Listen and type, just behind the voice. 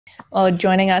Well,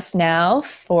 joining us now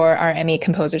for our Emmy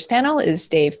Composers panel is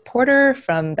Dave Porter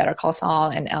from Better Call Saul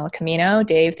and El Camino.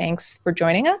 Dave, thanks for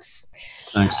joining us.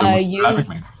 Thanks so much for having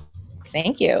me.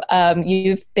 Thank you.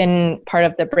 You've been part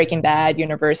of the Breaking Bad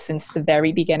universe since the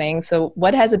very beginning. So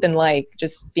what has it been like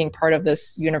just being part of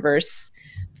this universe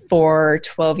for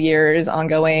 12 years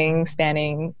ongoing,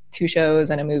 spanning 2 shows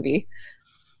and a movie?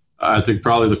 I think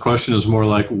probably the question is more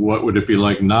like, what would it be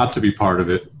like not to be part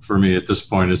of it for me at this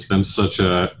point? It's been such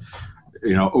a,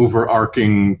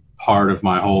 overarching part of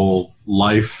my whole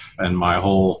life and my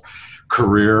whole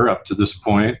career up to this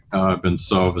point. I've been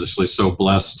obviously so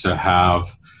blessed to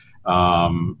have,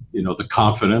 the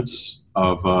confidence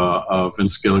of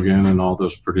Vince Gilligan and all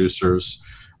those producers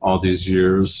all these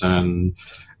years. And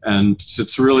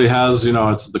it really has,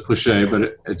 it's the cliche,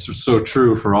 but it's so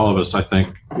true for all of us, I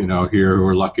think, here who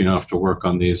are lucky enough to work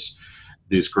on these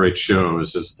great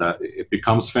shows, is that it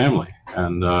becomes family.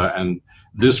 And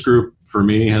this group for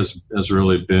me has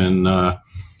really been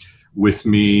with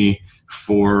me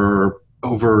for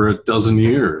over a dozen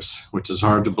years, which is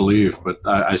hard to believe, but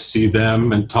I see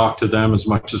them and talk to them as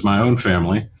much as my own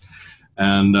family.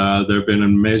 And they've been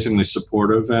amazingly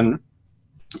supportive. And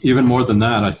even more than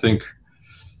that, I think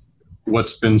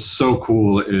what's been so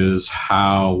cool is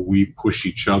how we push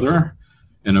each other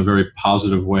in a very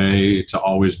positive way to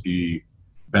always be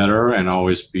better and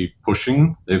always be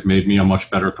pushing. They've made me a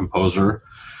much better composer,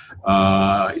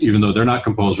 even though they're not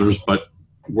composers, but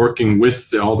working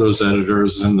with all those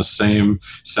editors and the same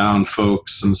sound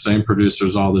folks and the same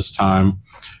producers all this time,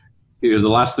 the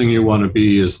last thing you want to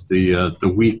be is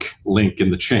the weak link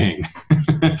in the chain.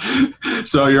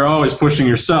 So you're always pushing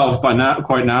yourself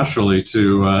quite naturally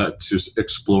to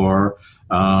explore,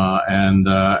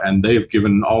 and they've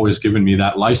always given me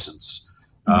that license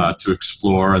to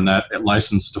explore, and that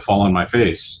license to fall on my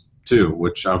face too,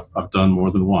 which I've done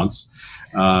more than once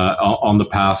on the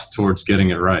path towards getting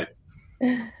it right.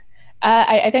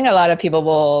 I think a lot of people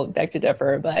will beg to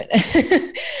differ, but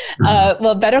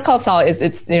well, Better Call Saul it's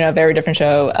a very different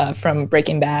show from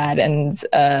Breaking Bad, and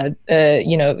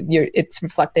it's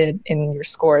reflected in your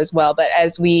score as well. But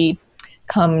as we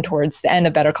come towards the end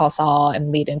of Better Call Saul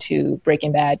and lead into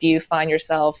Breaking Bad, do you find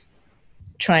yourself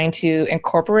trying to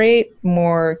incorporate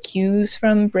more cues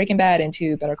from Breaking Bad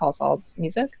into Better Call Saul's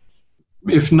music?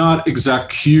 If not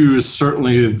exact cues,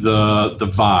 certainly the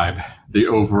vibe, the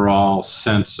overall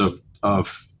sense of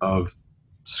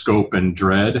scope and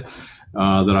dread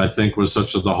that I think was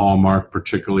such the hallmark,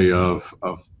 particularly of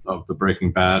the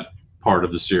Breaking Bad part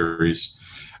of the series.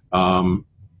 And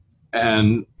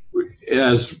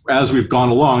as we've gone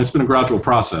along, it's been a gradual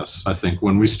process. I think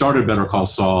when we started Better Call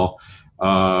Saul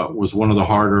was one of the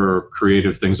harder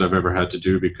creative things I've ever had to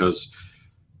do, because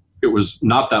it was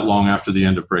not that long after the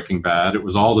end of Breaking Bad. It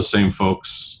was all the same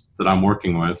folks that I'm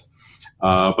working with.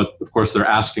 But of course, they're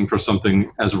asking for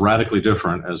something as radically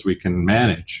different as we can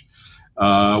manage,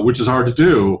 which is hard to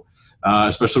do,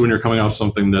 especially when you're coming off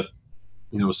something that,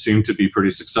 seemed to be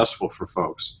pretty successful for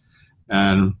folks.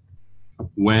 And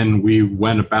when we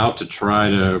went about to try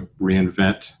to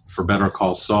reinvent for Better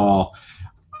Call Saul,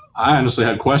 I honestly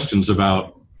had questions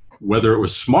about whether it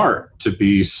was smart to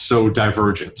be so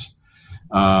divergent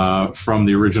from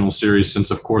the original series, since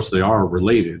of course they are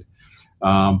related.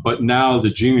 But now the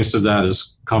genius of that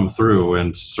has come through,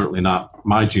 and certainly not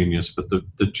my genius, but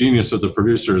the genius of the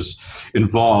producers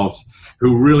involved,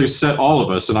 who really set all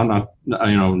of us, and I'm not,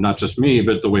 not just me,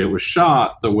 but the way it was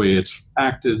shot, the way it's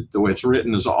acted, the way it's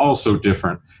written is all so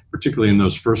different, particularly in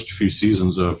those first few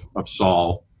seasons of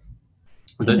Saul,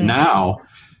 that now,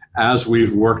 as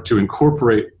we've worked to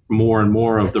incorporate more and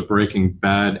more of the Breaking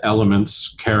Bad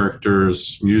elements,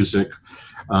 characters, music,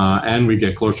 and we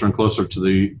get closer and closer to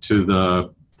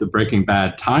the Breaking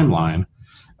Bad timeline,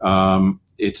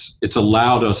 it's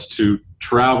allowed us to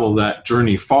travel that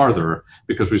journey farther,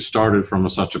 because we started from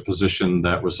such a position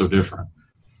that was so different.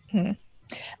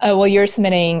 Well, you're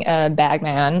submitting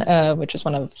Bagman, which is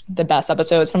one of the best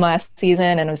episodes from last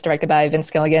season, and it was directed by Vince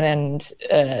Gilligan, and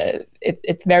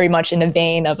it's very much in the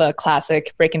vein of a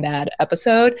classic Breaking Bad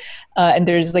episode. And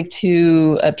there's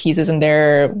 2 pieces in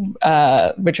there,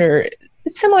 which are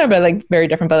similar but very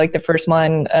different. But the first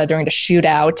one during the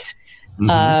shootout,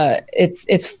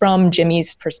 it's from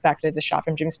Jimmy's perspective, the shot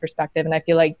from Jimmy's perspective, and I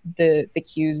feel like the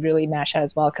cues really match that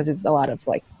as well, because it's a lot of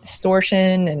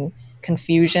distortion and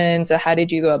confusion. So how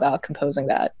did you go about composing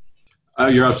that?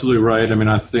 You're absolutely right. I mean,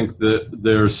 I think that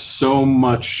there's so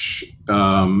much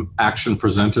action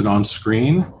presented on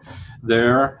screen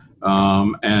there,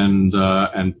 and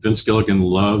Vince Gilligan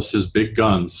loves his big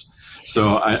guns.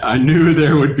 So I knew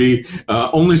there would be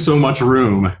only so much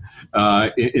room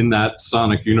in that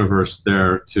sonic universe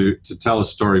there to tell a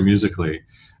story musically.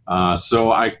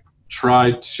 So I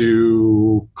tried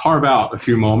to carve out a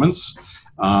few moments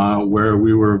where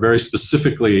we were very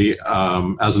specifically,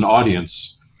 as an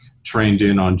audience, trained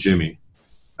in on Jimmy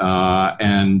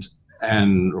and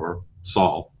or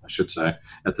Saul, I should say,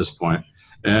 at this point,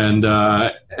 and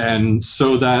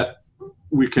so that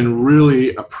we can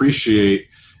really appreciate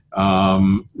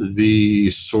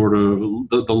the sort of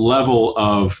the level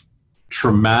of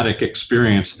traumatic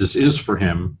experience this is for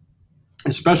him,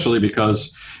 especially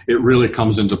because it really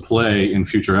comes into play in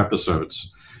future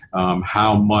episodes.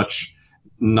 How much,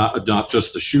 not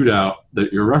just the shootout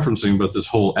that you're referencing, but this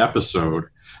whole episode,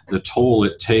 the toll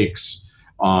it takes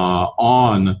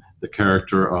on the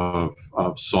character of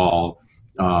Saul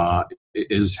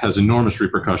has enormous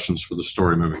repercussions for the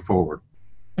story moving forward.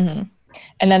 Mm-hmm.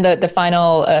 And then the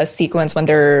final sequence when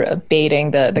they're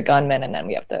baiting the gunman, and then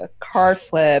we have the car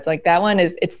flip. Like that one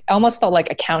it's almost felt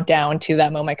like a countdown to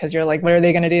that moment, because you're like, what are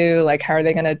they going to do? Like, how are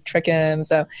they going to trick him?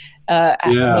 So,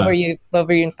 what were you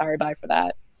inspired by for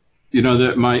that? You know,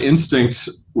 that my instinct,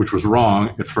 which was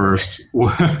wrong at first,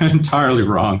 entirely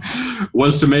wrong,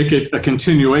 was to make it a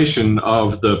continuation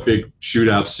of the big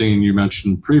shootout scene you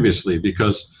mentioned previously,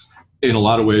 because in a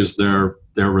lot of ways they're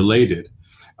related.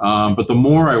 But the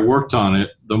more I worked on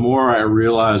it, the more I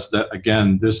realized that,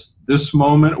 again, this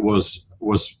moment was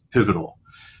pivotal.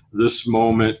 This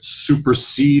moment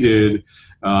superseded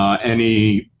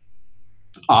any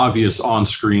obvious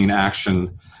on-screen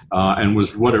action, and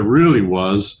was what it really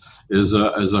was, is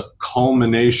a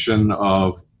culmination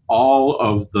of all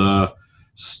of the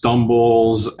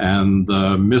stumbles and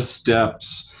the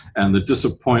missteps and the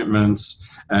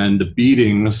disappointments and the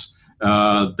beatings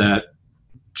that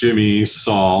Jimmy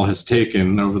Saul has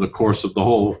taken over the course of the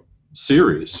whole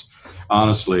series,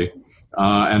 honestly,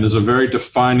 and is a very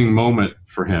defining moment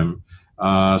for him.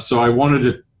 So I wanted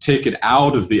to take it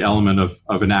out of the element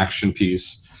of an action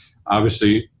piece,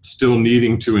 obviously still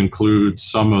needing to include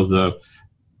some of the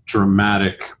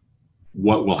dramatic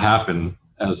what will happen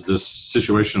as this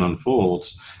situation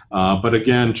unfolds, but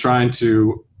again, trying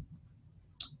to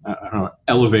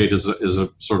elevate is a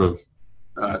sort of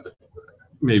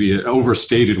maybe an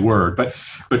overstated word,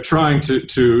 but trying to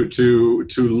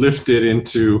lift it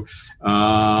into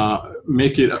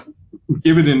make it,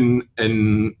 give it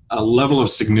in a level of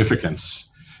significance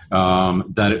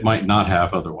that it might not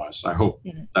have otherwise. I hope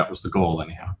that was the goal,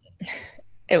 anyhow.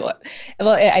 Well,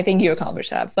 I think you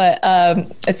accomplished that. But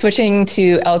switching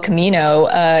to El Camino,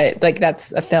 like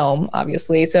that's a film,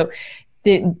 obviously. So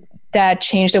did that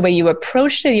change the way you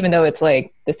approached it, even though it's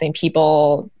like the same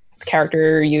people,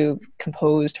 character you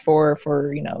composed for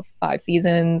 5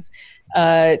 seasons,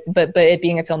 but it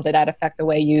being a film, did that affect the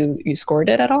way you scored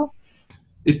it at all?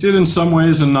 It did in some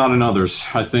ways and not in others.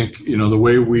 I think the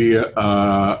way we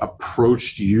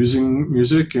approached using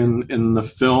music in the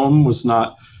film was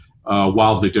not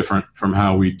wildly different from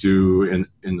how we do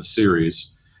in the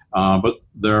series, but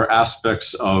there are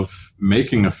aspects of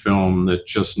making a film that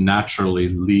just naturally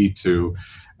lead to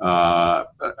a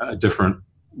different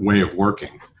way of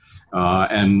working.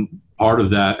 And part of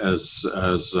that, as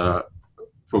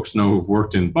folks know who've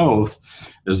worked in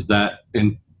both, is that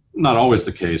in not always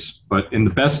the case, but in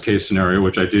the best case scenario,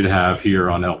 which I did have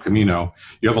here on El Camino,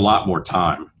 you have a lot more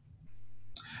time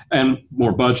and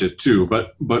more budget too,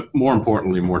 but more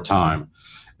importantly, more time.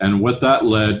 And what that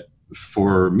led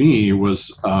for me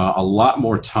was a lot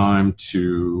more time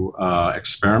to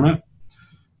experiment,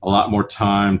 a lot more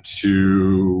time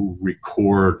to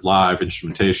record live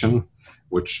instrumentation,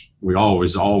 which we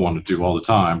always all want to do all the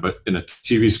time, but in a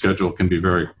TV schedule can be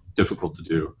very difficult to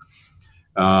do.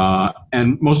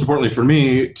 And most importantly for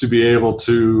me, to be able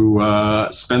to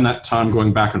spend that time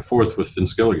going back and forth with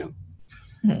Vince Gilligan.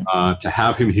 To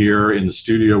have him here in the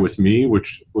studio with me,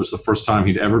 which was the first time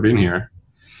he'd ever been here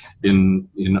in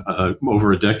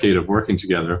over a decade of working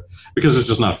together, because it's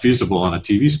just not feasible on a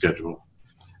TV schedule.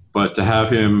 But to have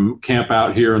him camp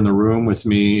out here in the room with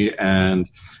me and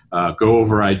go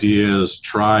over ideas,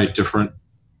 try different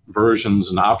versions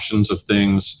and options of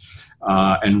things,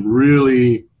 and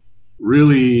really,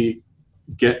 really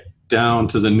get down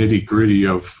to the nitty-gritty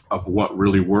of what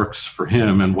really works for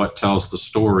him and what tells the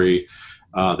story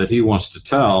that he wants to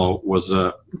tell was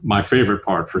my favorite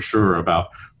part for sure about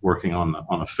working on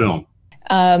a film.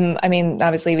 I mean,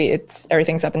 obviously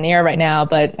everything's up in the air right now,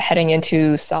 but heading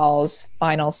into Saul's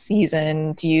final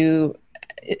season,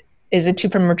 is it too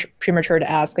premature to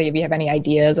ask, like, if you have any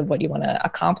ideas of what you want to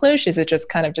accomplish? Is it just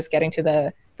kind of just getting to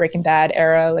the Breaking Bad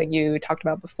era like you talked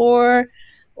about before?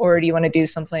 Or do you want to do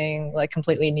something like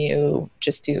completely new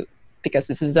just to because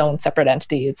it's his own separate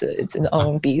entity. It's an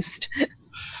own beast.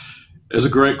 It's a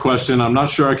great question. I'm not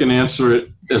sure I can answer it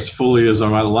as fully as I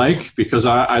might like, because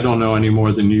I don't know any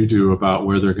more than you do about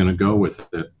where they're going to go with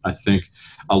it. I think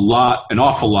an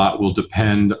awful lot will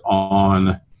depend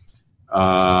on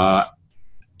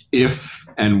if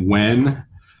and when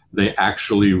they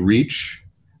actually reach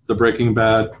the Breaking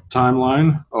Bad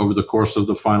timeline over the course of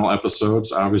the final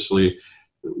episodes. Obviously,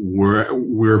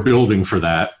 we're building for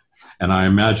that, and I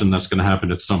imagine that's going to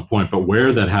happen at some point. But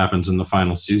where that happens in the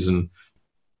final season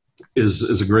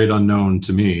is a great unknown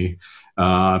to me,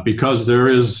 because there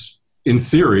is, in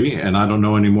theory, and I don't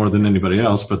know any more than anybody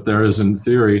else, but there is, in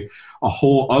theory, a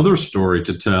whole other story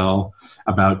to tell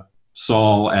about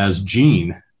Saul as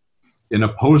Gene in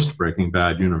a post-Breaking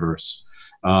Bad universe,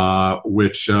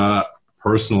 which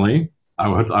personally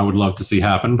I would love to see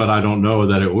happen, but I don't know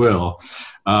that it will.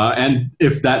 And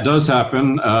if that does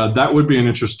happen, that would be an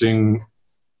interesting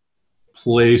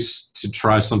place to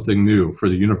try something new for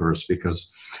the universe,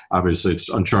 because obviously it's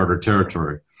uncharted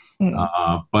territory.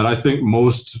 But I think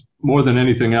more than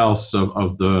anything else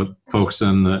of the folks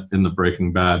in the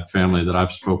Breaking Bad family that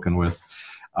I've spoken with,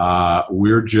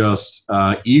 we're just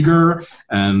eager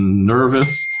and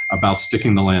nervous about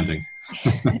sticking the landing.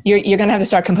 You're going to have to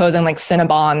start composing like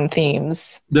Cinnabon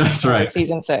themes. That's right.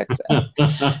 Season 6.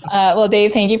 Well,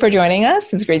 Dave, thank you for joining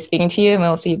us. It's great speaking to you, and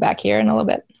we'll see you back here in a little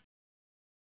bit.